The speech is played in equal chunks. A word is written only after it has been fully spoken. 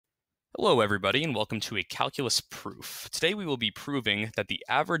Hello everybody and welcome to a calculus proof. Today we will be proving that the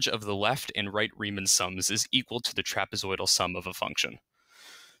average of the left and right Riemann sums is equal to the trapezoidal sum of a function.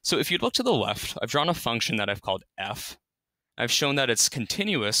 So if you look to the left, I've drawn a function that I've called f. I've shown that it's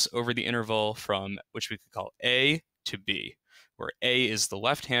continuous over the interval from which we could call a to b, where a is the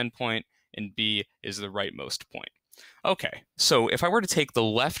left-hand point and b is the rightmost point. Okay, so if I were to take the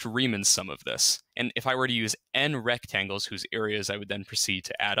left Riemann sum of this, and if I were to use n rectangles whose areas I would then proceed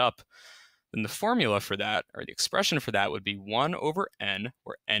to add up, then the formula for that, or the expression for that, would be 1 over n,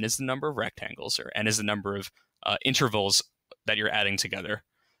 where n is the number of rectangles, or n is the number of intervals that you're adding together,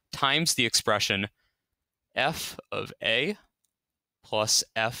 times the expression f of a plus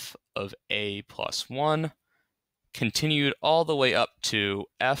f of a plus 1, continued all the way up to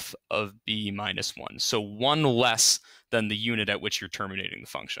f of b minus 1. So 1 less than the unit at which you're terminating the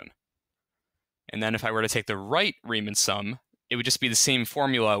function. And then if I were to take the right Riemann sum, it would just be the same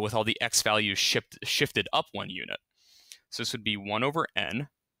formula with all the x values shifted up 1 unit. So this would be 1 over n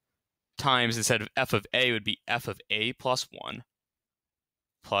times, instead of f of a, would be f of a plus 1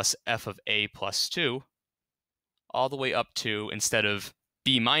 plus f of a plus 2, all the way up to, instead of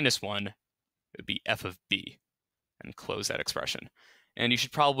b minus 1, it would be f of b, and close that expression. And you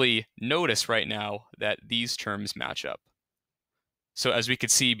should probably notice right now that these terms match up. So as we could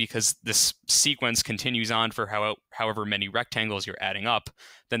see, because this sequence continues on for however many rectangles you're adding up,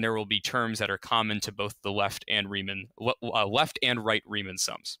 then there will be terms that are common to both the left and right Riemann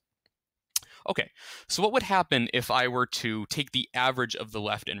sums. Okay, so what would happen if I were to take the average of the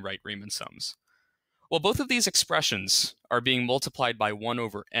left and right Riemann sums? Well, both of these expressions are being multiplied by 1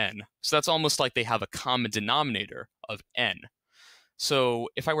 over n, so that's almost like they have a common denominator of n. So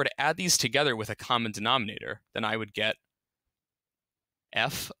if I were to add these together with a common denominator, then I would get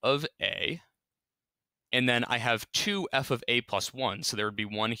f of a, and then I have 2 f of a plus 1, so there would be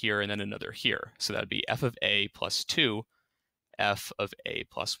one here and then another here. So that would be f of a plus 2 f of a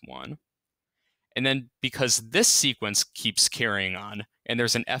plus 1. And then because this sequence keeps carrying on, and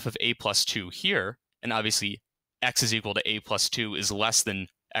there's an f of a plus 2 here, and obviously x is equal to a plus 2 is less than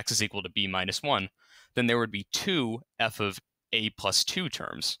x is equal to b minus 1, then there would be 2 f of a plus 2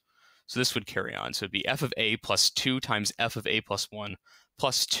 terms. So this would carry on. So it'd be f of a plus 2 times f of a plus 1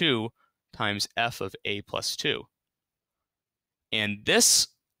 plus 2 times f of a plus 2. And this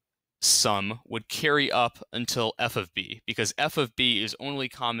sum would carry up until f of b, because f of b is only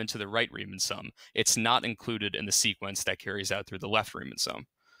common to the right Riemann sum. It's not included in the sequence that carries out through the left Riemann sum.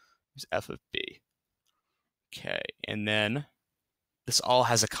 There's f of b. Okay, and then this all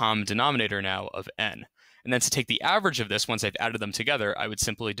has a common denominator now of n. And then to take the average of this, once I've added them together, I would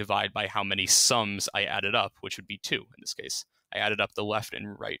simply divide by how many sums I added up, which would be 2 in this case. I added up the left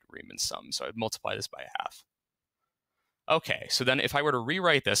and right Riemann sum, so I'd multiply this by half. Okay, so then if I were to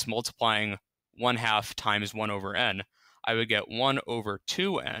rewrite this, multiplying 1/2 times 1 over n, I would get 1 over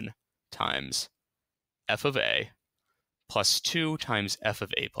 2n times f of a plus 2 times f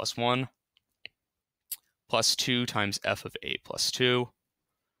of a plus 1 plus 2 times f of a plus 2,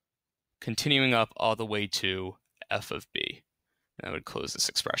 continuing up all the way to f of b. And I would close this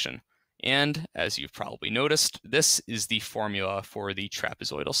expression. And as you've probably noticed, this is the formula for the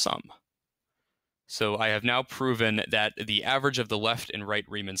trapezoidal sum. So I have now proven that the average of the left and right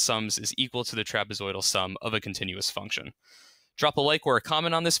Riemann sums is equal to the trapezoidal sum of a continuous function. Drop a like or a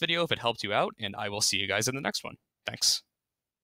comment on this video if it helped you out, and I will see you guys in the next one. Thanks.